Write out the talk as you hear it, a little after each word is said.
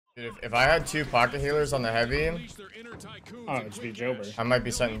Dude, if I had 2 pocket healers on the heavy, Oh, it'd be Jober. I might be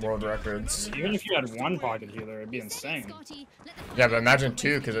setting world records. Even if you had 1 pocket healer, it'd be insane. Yeah, but imagine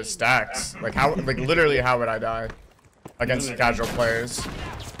 2 because it stacks. Like how? Like literally, how would I die against the casual players?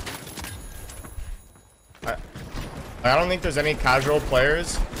 I don't think there's any casual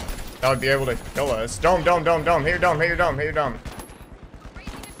players that would be able to kill us. Dome, dome, dome, dome. Hit your dome. Hit your dome. Hit your dome.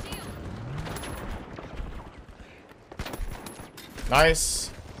 Nice.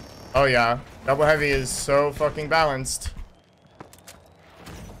 Oh yeah, double heavy is so fucking balanced.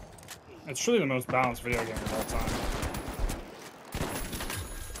 It's truly the most balanced video game of all time.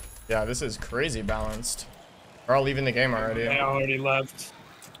 Yeah, this is crazy balanced. We're all leaving the game already. They already left.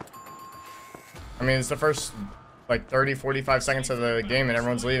 I mean, it's the first like 30, 45 seconds of the game and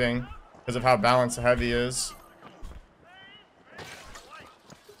everyone's leaving because of how balanced the heavy is.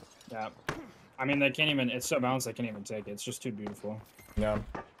 Yeah. I mean, they can't even, it's so balanced they can't even take it. It's just too beautiful. Yeah.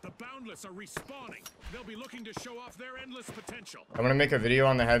 The boundless are respawning. They'll be looking to show off their endless potential. I'm gonna make a video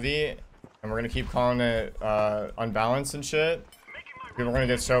on the heavy and we're gonna keep calling it unbalanced and shit. People are gonna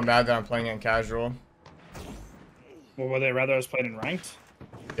get so mad that I'm playing it in casual. Well, would they rather us played in ranked?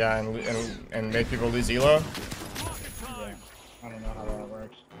 Yeah, and make people lose elo. Yeah. I don't know how that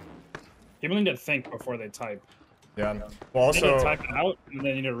works. People need to think before they type. Yeah. Well, They need also to type it out, and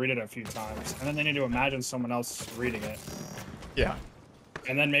they need to read it a few times. And then they need to imagine someone else reading it. yeah.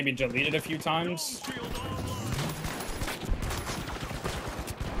 And then maybe delete it a few times.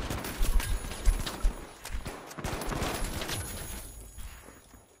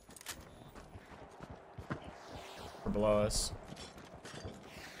 Or below us.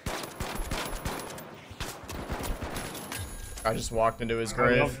 I just walked into his I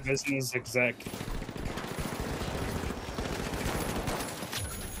grave. love business exec.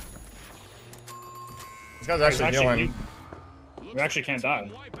 This guy's actually healing. We actually can't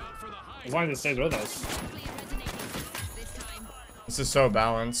die. As long as it stays with us. This is so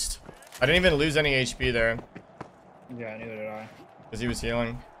balanced. I didn't even lose any HP there Yeah, neither did I. because he was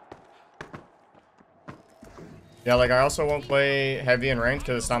healing. Yeah, like I also won't play heavy in ranked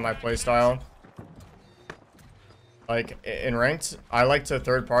because it's not my play style. Like in ranked, I like to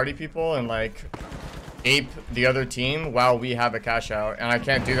third party people and like ape the other team while we have a cash out, and I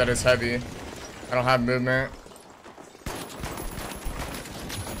can't do that as heavy. I don't have movement.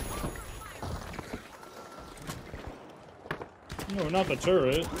 No, not the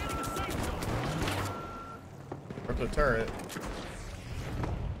turret. Rip the turret.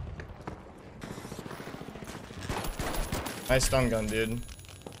 Nice stun gun, dude.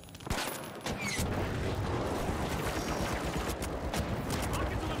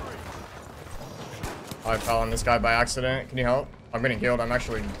 I fell on this guy by accident. Can you help? I'm getting healed. I'm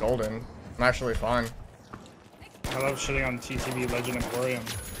actually golden. I'm actually fine. I love shitting on TTV Legend Emporium.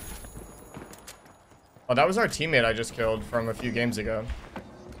 Oh, that was our teammate I just killed from a few games ago.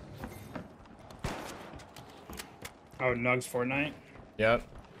 Oh, Nugs Fortnite? Yep.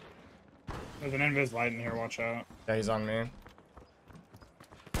 There's an invis light in here, watch out. Yeah, he's on me.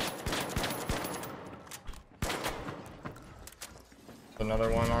 Another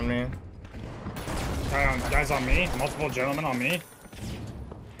one on me. Guys on me, multiple gentlemen on me.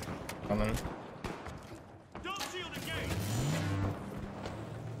 Coming.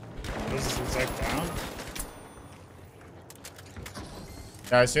 This is like down.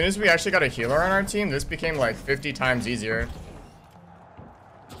 Yeah, as soon as we actually got a healer on our team, this became like 50 times easier.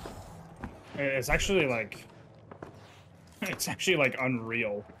 It's actually like,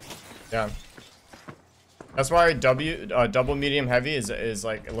 unreal. Yeah. That's why double medium heavy is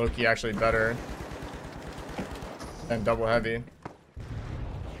like low-key actually better than double heavy.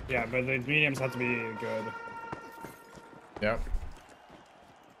 Yeah, but the mediums have to be good. Yep.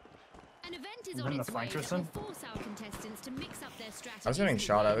 An event is Is on that its the way flank that person? will force our contestants to mix up their strategies. I was getting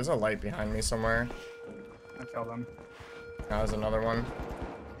shot at. There's a light behind me somewhere. I killed him. That was another one.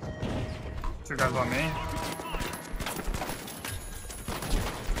 2 guys on me.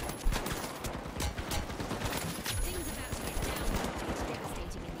 Things about to get down,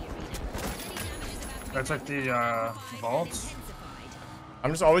 devastating in the arena. Any damage is about to I took the vaults. I'm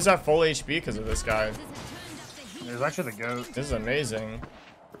just always at full HP because of this guy. It was actually the goat. This is amazing.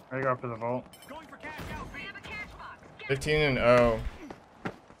 There you go up to the vault. 15 and 0.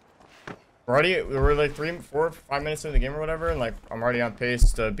 We're like 3, 4, 5 minutes into the game or whatever, and like I'm already on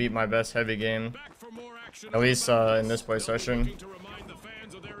pace to beat my best heavy game. At least in this play session.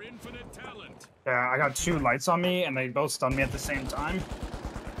 Yeah, I got 2 lights on me, and they both stunned me at the same time.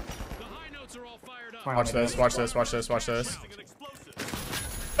 Watch this, watch this, watch this, watch this.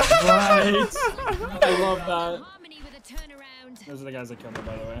 Right. I love that. harmony with a turnaround. Those are the guys that killed me,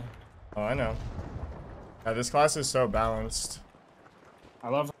 by the way. Oh, I know. Yeah, this class is so balanced. I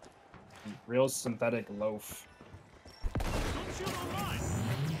love real synthetic loaf.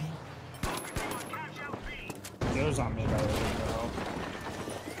 There's on me, by the way. Bro.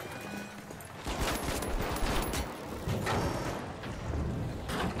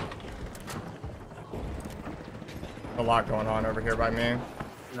 A lot going on over here by me. Yeah,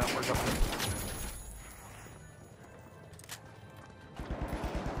 we're going.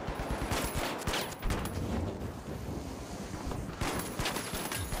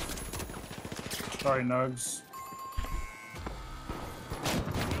 Sorry, Nugs.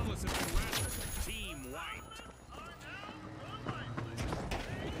 Team wiped.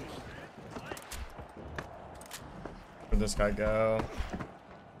 Where'd this guy go?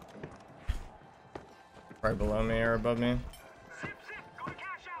 Right below me or above me? The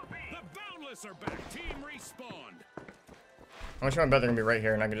Boundless are back. Team respawned. How much I bet they're gonna be right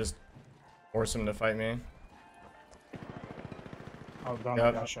here and I can just force them to fight me. Oh, down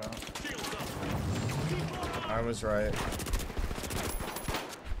Yep. the shot. I was right.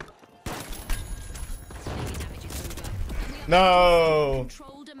 No!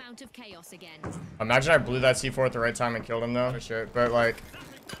 Controlled amount of chaos again. Imagine I blew that C4 at the right time and killed him though. Shit, but like,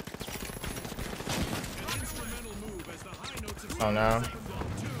 oh no.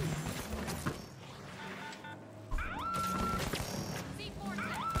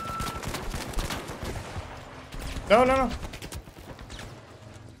 No, no, no.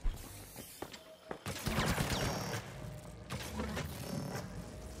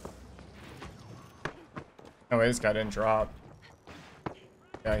 No way, this guy didn't drop.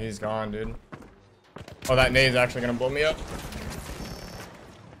 Yeah, he's gone, dude. Oh, that nade's actually gonna blow me up.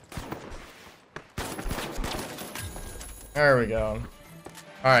 There we go.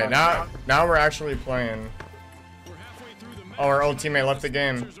 All right, now we're actually playing. Oh, our old teammate left the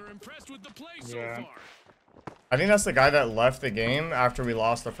game. Yeah. I think that's the guy that left the game after we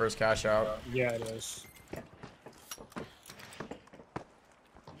lost the first cash out. Yeah, it is.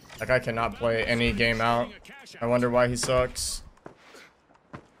 That guy cannot play any game out. I wonder why he sucks.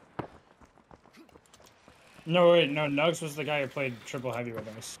 No, wait, no, Nugs was the guy who played triple heavy with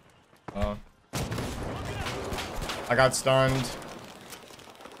us. Oh. I got stunned.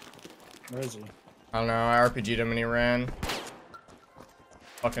 Where is he? I don't know. I RPG'd him and he ran.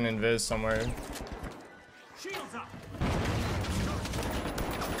 Fucking invis somewhere. Shields up.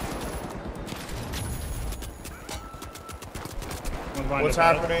 What's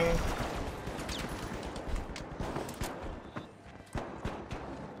happening?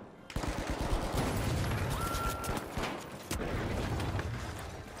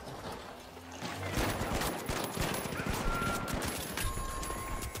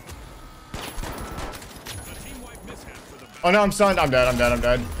 Oh no, I'm stunned. I'm dead. I'm dead. I'm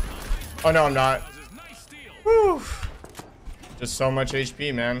dead. Oh no, I'm not. Whew. Just so much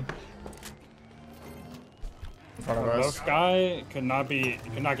HP, man. In front of us. This guy could not get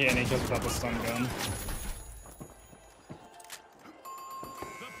any kills without the stun gun.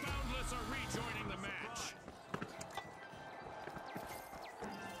 The Boundless are rejoining the match.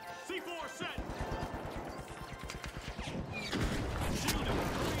 C4 set.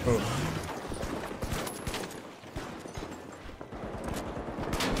 Ooh.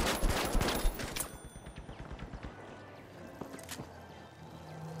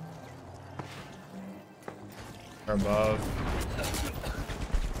 Above.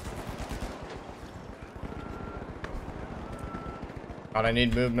 God, I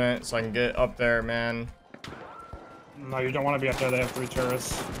need movement so I can get up there, man. No, you don't want to be up there. They have 3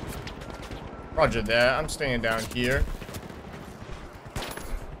 turrets. Roger that. I'm staying down here.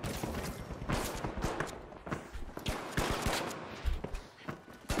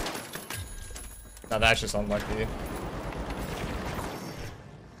 Now that's just unlucky.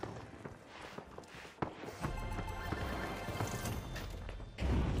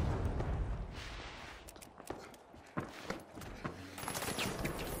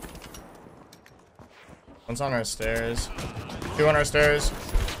 One's on our stairs. 2 on our stairs.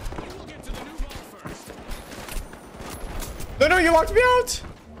 No, no, you locked me out!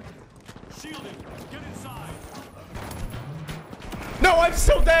 No, I'm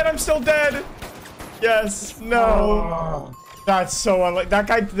still dead. I'm still dead. Yes. No. That's so unlucky. That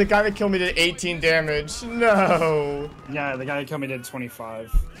guy, the guy that killed me did 18 damage. No. Yeah, the guy who killed me did 25.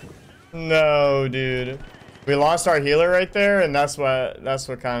 No, dude. We lost our healer right there, and that's what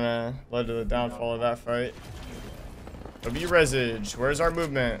kind of led to the downfall of that fight. But be resage. Where's our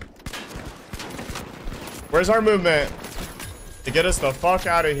movement? Where's our movement? To get us the fuck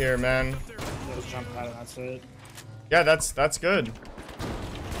out of here, man. Just jump out and that's it. Yeah, that's good.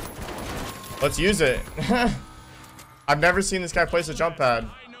 Let's use it. I've never seen this guy place a jump pad.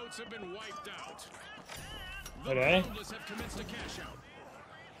 High notes have been wiped out. The Okay. boundless have commenced a cash out.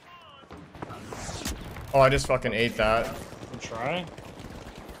 Oh, I just fucking ate that. Good try.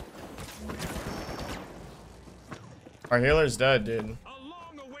 Our healer's dead, dude. A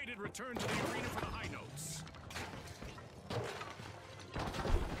long-awaited return to the arena for the high notes.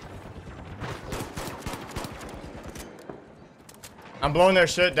 I'm blowing their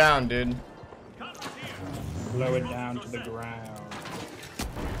shit down, dude. Blow it down to the ground.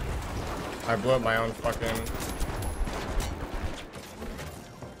 I blew up my own fucking...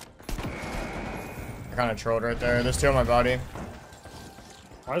 I kind of trolled right there. There's two on my body.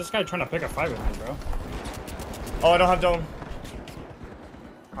 Why is this guy trying to pick a fight with me, bro? Oh, I don't have dome.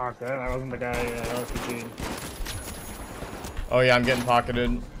 Okay, that wasn't the guy RPG. Oh yeah, I'm getting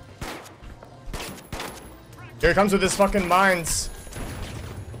pocketed. Here he comes with his fucking mines.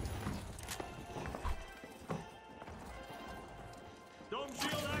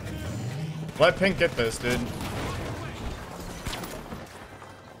 Let Pink get this, dude.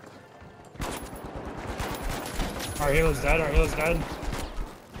 Our healer's dead, our healer's dead.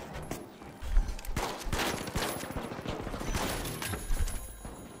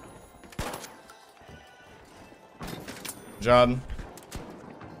 Job.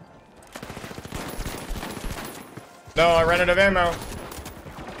 No, I ran out of ammo.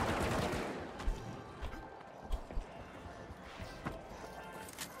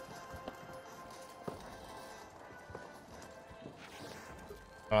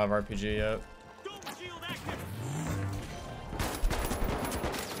 I don't have RPG yet.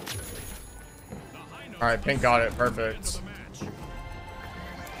 All right, Pink got it. Perfect.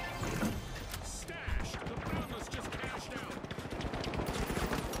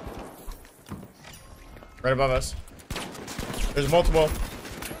 Right above us. There's multiple.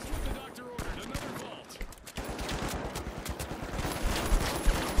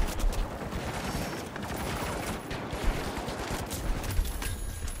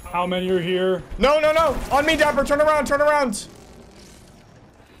 How many are here? No, no, no! On me, Dapper! Turn around, turn around!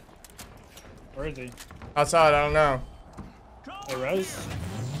 Where is he? Outside, I don't know. Hey, Rez?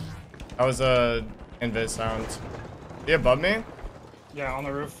 That was a invis sound. He above me? Yeah, on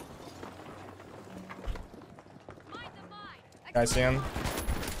the roof. I see him.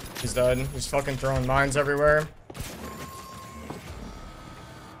 He's dead. He's fucking throwing mines everywhere.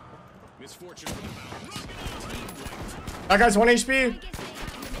 That guy's 1 HP.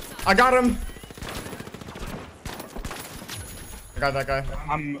 I got him. I got that guy.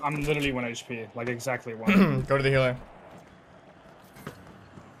 I'm literally 1 HP, like exactly 1. Go to the healer.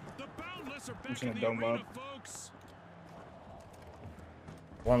 I'm just gonna dome up.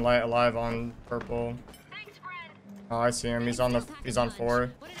 One light alive on purple. Oh, I see him. He's on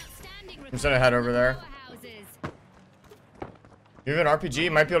 4. I'm just gonna head over there. You have an RPG?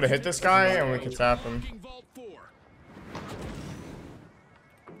 You might be able to hit this guy and we can tap him.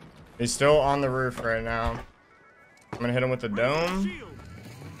 He's still on the roof right now. I'm gonna hit him with the dome.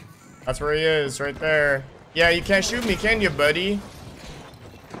 That's where he is, right there. Yeah, you can't shoot me, can you, buddy?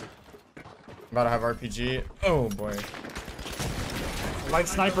 I'm about to have RPG. Oh boy. Light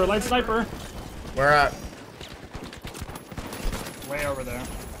sniper, light sniper! Where at? Way over there.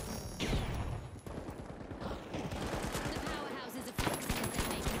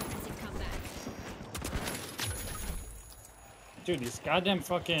 Dude, these goddamn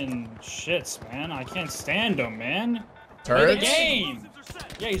fucking shits, man. I can't stand them, man. Play the Turrets? game!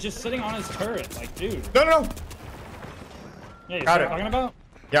 Yeah, he's just sitting on his turret. Like, dude. No, no, no! Yeah, you see Got what it. I'm talking about?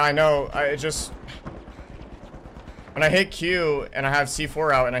 Yeah, I know. I just... When I hit Q and I have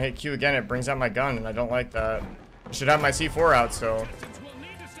C4 out and I hit Q again, it brings out my gun and I don't like that. I should have my C4 out, so...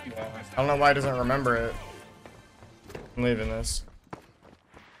 Yeah. I don't know why it doesn't remember it. I'm leaving this.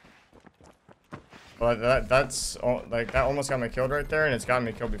 But that's like that almost got me killed right there, and it's gotten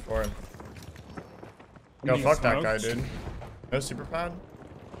me killed before. Yo, fuck that guy, dude. No super pad.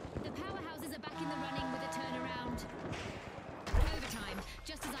 The powerhouses are back in the running with a turnaround. Overtime,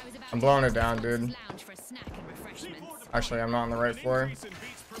 just as I was about I'm blowing it down, dude. lounge for a snack and refreshments. Actually, I'm not on the right floor. Increase in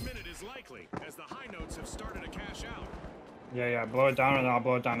beats per minute is likely, as the high notes have started to cash out. Yeah, blow it down and then I'll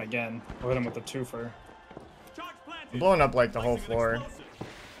blow it down again. We'll hit him with the twofer. I'm blowing up like the whole floor.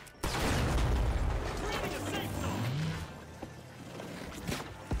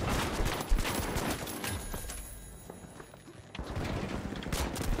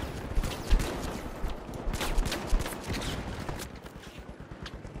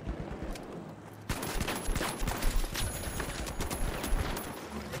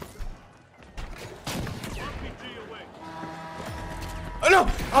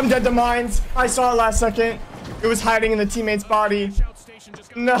 No! I'm dead to mines. I saw it last second. It was hiding in the teammate's body.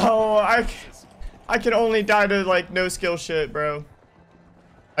 No, I can only die to like no skill shit, bro.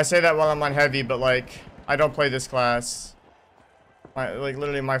 I say that while I'm on heavy, but like I don't play this class. Like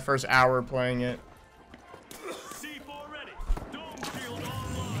literally my first hour playing it.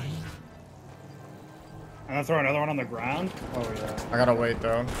 I'm gonna throw another one on the ground. Oh yeah. I gotta wait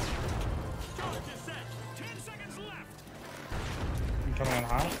though. I'm coming in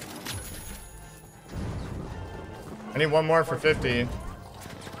hot. I need one more for 50.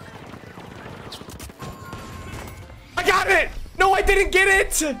 I got it! No, I didn't get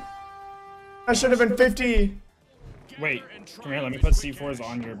it! I should have been 50. Wait, come here, let me put C4s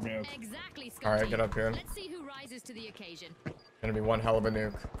on your nuke. Exactly, Alright, get up here. Let's see who rises to the occasion. Gonna be one hell of a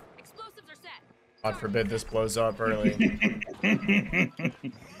nuke. Explosives are set. God forbid this blows up early.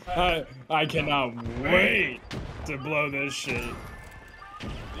 I cannot wait to blow this shit.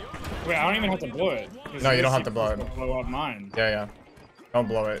 Wait, I don't even have to blow it. No, you don't have to blow it. Blow up mine. Yeah, yeah. Don't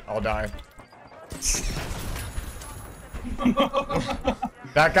blow it. I'll die.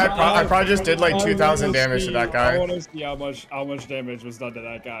 That guy, I probably just did like 2,000 damage to that guy. I want to see how much damage was done to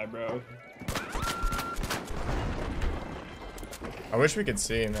that guy, bro. I wish we could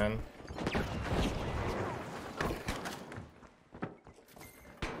see, man.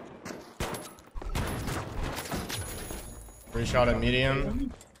 Reshot at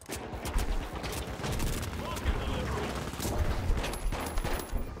medium.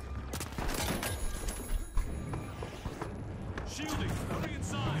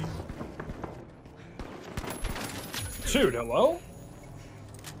 Dude, hello?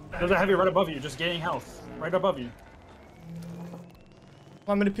 There's a heavy right above you, just gaining health. Right above you.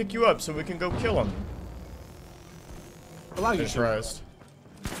 I'm gonna pick you up so we can go kill him. Allow you Just to. rest.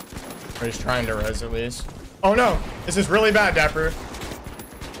 Or he's trying to res at least. Oh no! This is really bad, Dapper.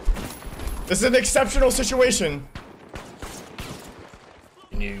 This is an exceptional situation.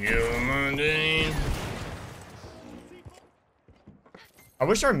 Can you go, Mundane? I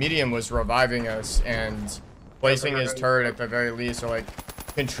wish our medium was reviving us and placing his turret at the very least, or like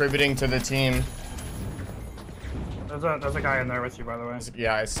contributing to the team. There's a guy in there with you, by the way.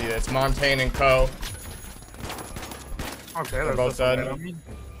 Yeah, I see it. It's Montaigne and Co. Okay, They're there's both just a dead. guy on me.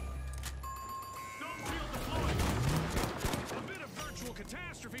 A bit of virtual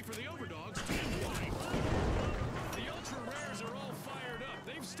catastrophe for the overdogs. The ultra rares are all fired up.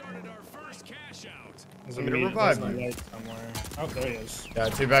 They've started our first cash out. There's I'm gonna meat- revive there's a you. light somewhere. Oh, there he is. Yeah,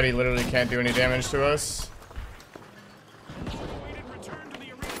 too bad he literally can't do any damage to us. Awaited return to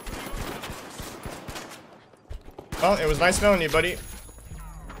the arena for the overdogs. Well, it was nice knowing you, buddy.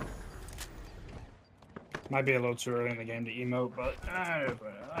 Might be a little too early in the game to emote, but I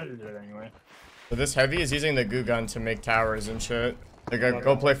did it anyway. So this heavy is using the goo gun to make towers and shit. Like,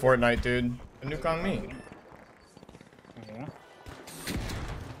 go play Fortnite, dude. A nuke on me. Yeah.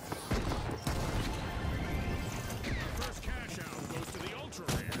 First cash out goes to the ultra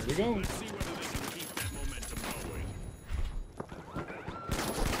rares. Here we go. Let's see whether they can keep that momentum going.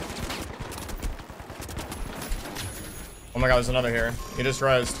 Oh my god, there's another here. He just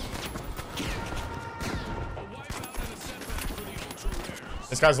rezzed.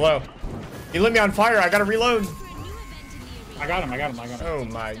 This guy's low. He lit me on fire. I gotta reload. I got him. Oh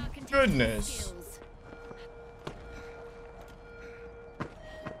my goodness.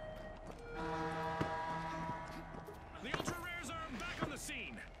 The ultra rares are back on the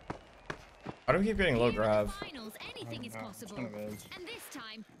scene. Why do we keep getting low grav? Finals, anything is possible. kind of is. And this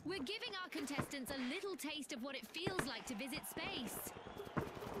time, we're giving our contestants a little taste of what it feels like to visit space.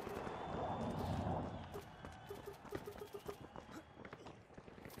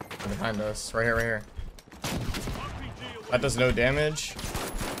 Behind us. Right here, right here. That does no damage.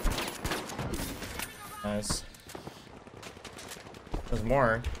 Nice. There's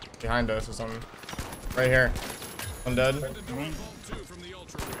more behind us or something. Right here. I'm dead.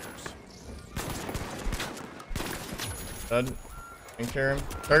 Dead. Can carry him.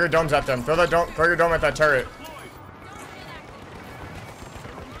 Throw your domes at them. Throw your dome at that turret.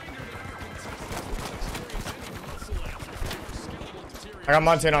 I got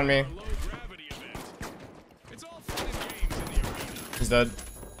Montaigne on me. He's dead.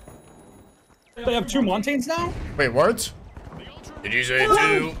 They have two Montaignes now? Wait, what? Did you say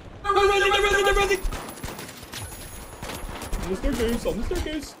two? On the staircase, on the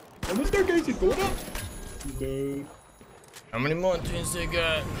staircase. On the staircase, he's going up. He's dead. How many Montaignes they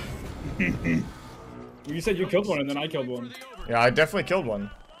got? You said you killed one and then I killed one. Yeah, I definitely killed one.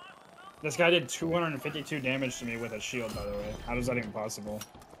 This guy did 252 damage to me with a shield, by the way. How is that even possible?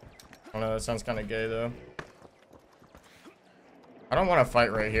 I don't know, that sounds kind of gay though. I don't want to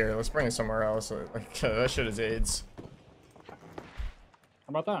fight right here. Let's bring it somewhere else. Like, that shit is AIDS. How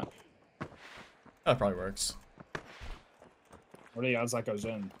about that? That probably works. What are the odds that goes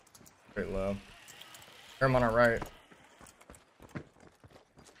in? Pretty low. Hear him on our right.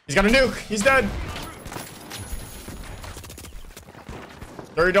 He's got a nuke. He's dead.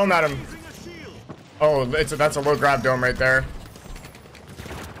 Throw your dome at him. Oh, that's a low grab dome right there.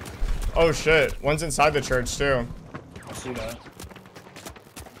 Oh shit. One's inside the church too. I see that.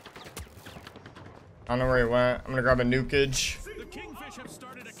 I don't know where he went. I'm gonna grab a nukage.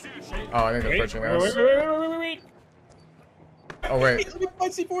 Oh, I think they're pushing us. Wait. Oh wait. My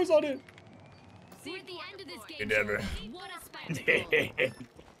C4's on it. See at the end of this game. You never. What a spectacle.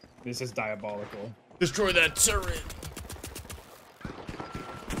 This is diabolical. Destroy that turret.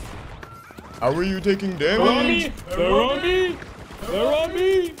 How are you taking damage? They're on me! They're on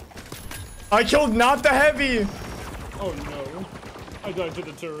me! I killed not the heavy. Oh no. I died to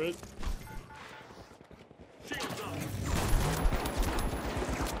the turret.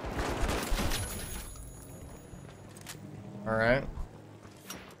 Alright.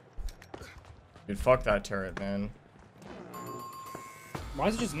 Dude, fuck that turret, man. Why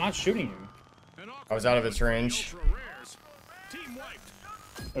is it just not shooting you? I was out of its range.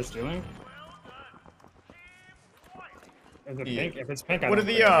 They're stealing? Is it Yeah. pink? If it's pink, I What are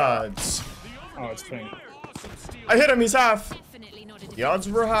don't the care. odds? Oh, it's pink. I hit him, he's half. Definitely not a The odds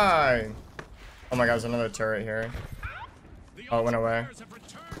were high. Oh my god, there's another turret here. Oh, it went away.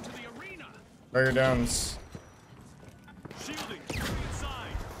 Throw your domes.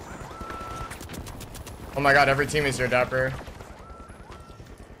 Oh my god, every team is here, Dapper.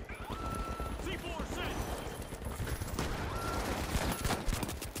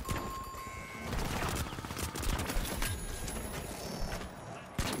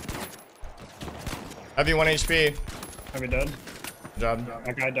 Heavy 1 HP. Are we dead? Good job.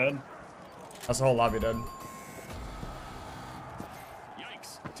 That guy dead? That's the whole lobby dead.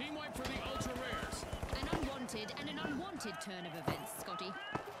 Yikes. Team wipe for the ultra rares. An unwanted and an unwanted turn of events, Scotty.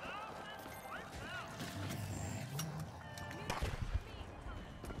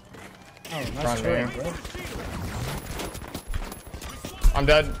 Oh, nice Run, turret, man. bro. I'm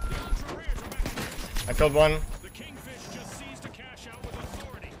dead. I killed one. The Kingfish just seized a cash out with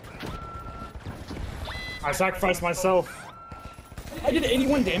authority. I sacrificed myself. I did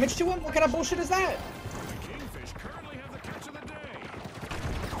 81 damage to him? What kind of bullshit is that? The Kingfish currently have the catch of the day.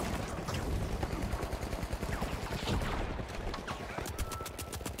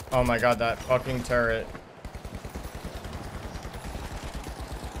 Oh my god, that fucking turret.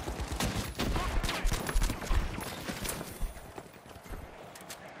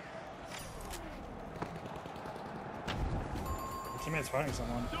 Your teammate's fighting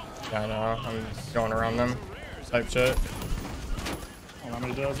someone. Yeah, I know. I'm going around them. Type shit. Allow me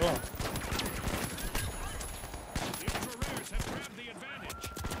to do that as well. The ultra rares have grabbed the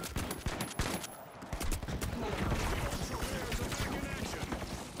advantage.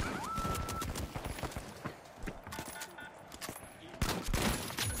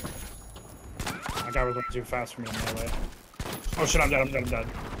 That guy was way too fast for me in melee. Oh shit, I'm dead.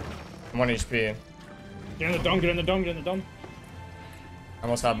 I'm 1 HP. Get in the dome, get in the dome, get in the dome. I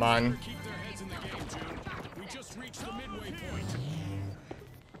almost have mine. Keep their heads in the game, June. We just reached the midway point.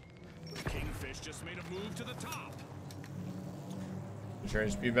 The Kingfish just made a move to the top. Get your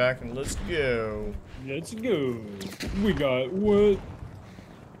HP back and let's go. Let's go. We got what?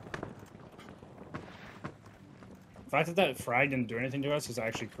 The fact that that frag didn't do anything to us is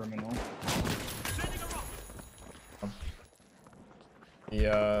actually criminal.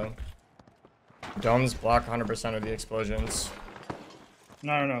 The domes block 100% of the explosions.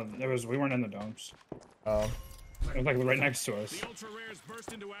 No. We weren't in the domes. Oh, It was like right next to us. The ultra rares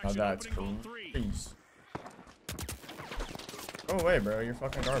burst into now action, that's opening all cool. three. Please. Go away, bro. You're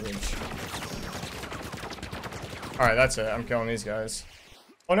fucking garbage. Alright, that's it. I'm killing these guys.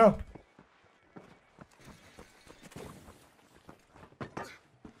 Oh no!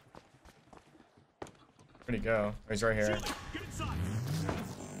 Where'd he go? Oh, he's right here. Get inside.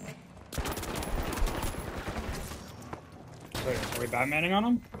 Wait, are we Batmaning on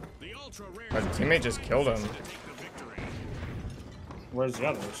him? The ultra rares My teammate just killed him. take the victory. Where's the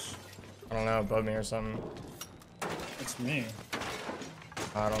others? I don't know, above me or something. It's me.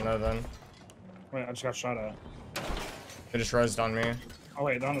 I don't know then. Wait, I just got shot at. They just rezzed on me. Oh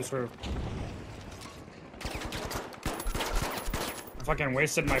wait, they're on this roof. I fucking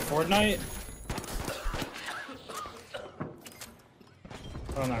wasted my Fortnite.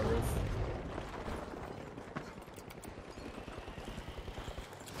 On that roof.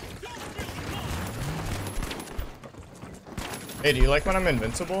 Hey, do you like when I'm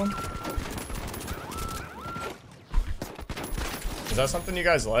invincible? Is that something you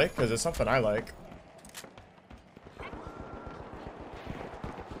guys like? Because it's something I like.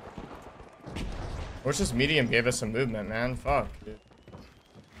 Wish this medium gave us some movement, man. Fuck, dude.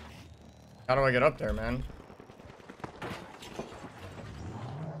 How do I get up there, man?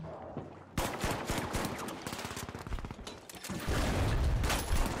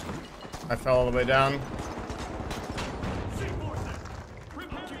 I fell all the way down.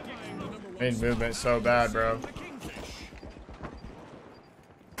 Made movement so bad, bro.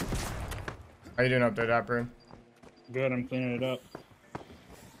 How you doing up there, Dapper? Good, I'm cleaning it up.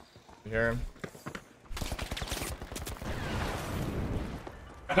 You hear him?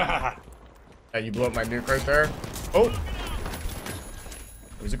 Yeah, you blew up my nuke right there. Oh!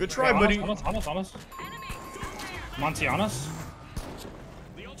 It was a good try, buddy. Almost. Montianas?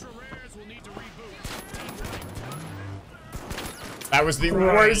 The ultra rares will need to reboot. That was the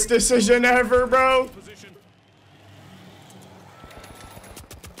worst decision ever, bro. Position.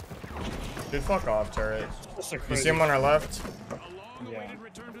 Dude, fuck off, turret. That's a You crazy. see him on our left? A long-awaited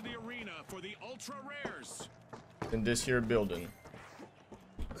return to the arena for the ultra rares. In this here building.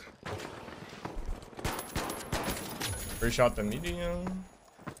 Reshot the medium.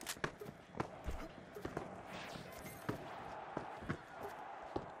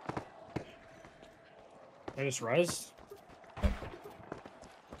 I just rezzed.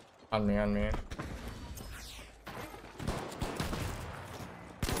 On me.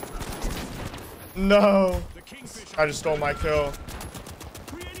 No! The Kingfish I just stole my kill.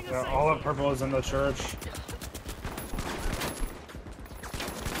 creating a Yeah, all of purple is in the church.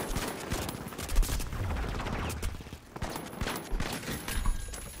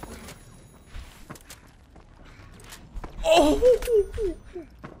 Oh!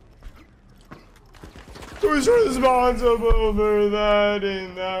 Who's responsible for that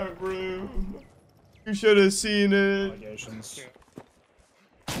in that room? You should have seen it. Allegations.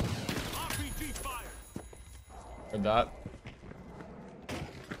 RPG fire. Heard that.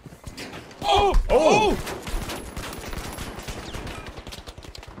 Oh! Oh!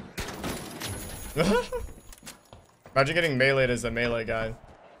 Imagine getting meleeed as a melee guy.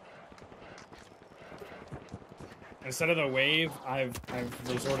 Instead of the wave, I've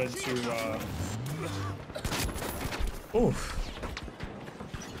resorted to Oof.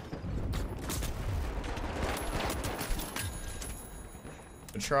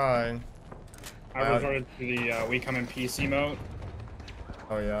 Good try. I resorted to the we come in peace emote.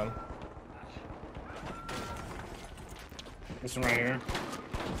 Oh yeah. This one right here.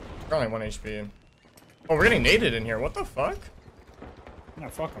 We're only 1 HP. Oh, we're getting naded in here. What the fuck? No,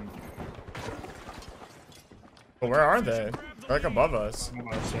 fuck them. But where are they? They're like above us.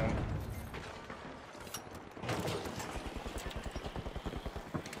 Yeah.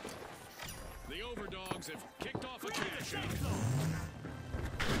 The overdogs have kicked off a cash out.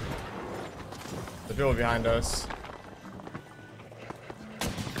 The people behind us.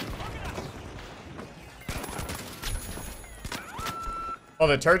 Oh,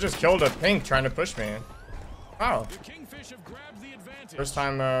 the turret just killed a pink trying to push me. Wow. The Kingfish have grabbed the advantage. First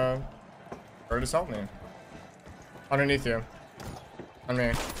time, bird has helped me. Underneath you. On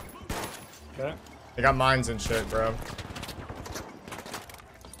me. Okay. They got mines and shit, bro.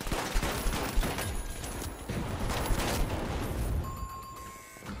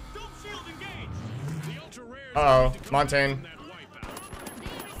 Don't shield engage. The ultra rares Uh-oh. need to come Montaigne. from that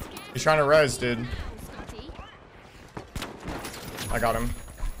wipeout. He's trying to res, dude. Scotty. I got him.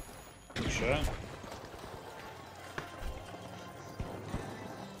 Good shit.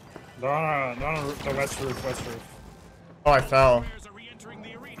 They're on the west roof. Oh, I fell. Rares are re-entering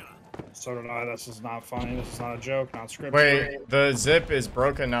the arena. So did I. This is not funny. This is not a joke. Not scripted. Wait, the zip is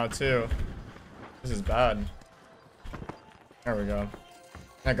broken now, too. This is bad. There we go.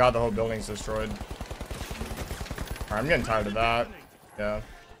 Thank God the whole building's destroyed. Alright, I'm getting tired of that. Yeah.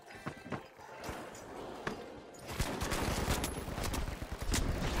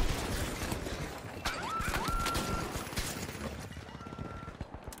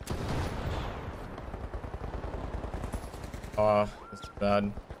 That's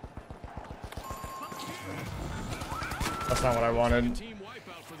bad. That's not what I wanted. Team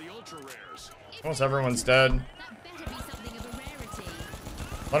wipeout for the ultra rares. Almost everyone's dead. That better be something of a rarity.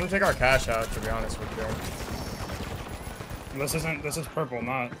 Let him take our cash out, to be honest with you. This is purple,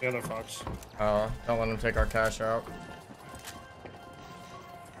 not the other fucks. Don't let him take our cash out.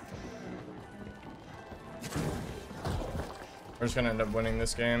 We're just gonna end up winning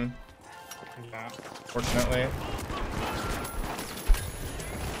this game, Yeah. fortunately.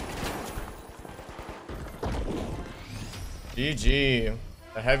 GG.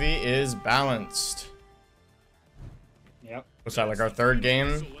 The heavy is balanced. Yep. What's that, like our third game?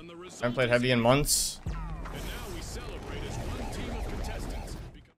 I haven't played heavy in months.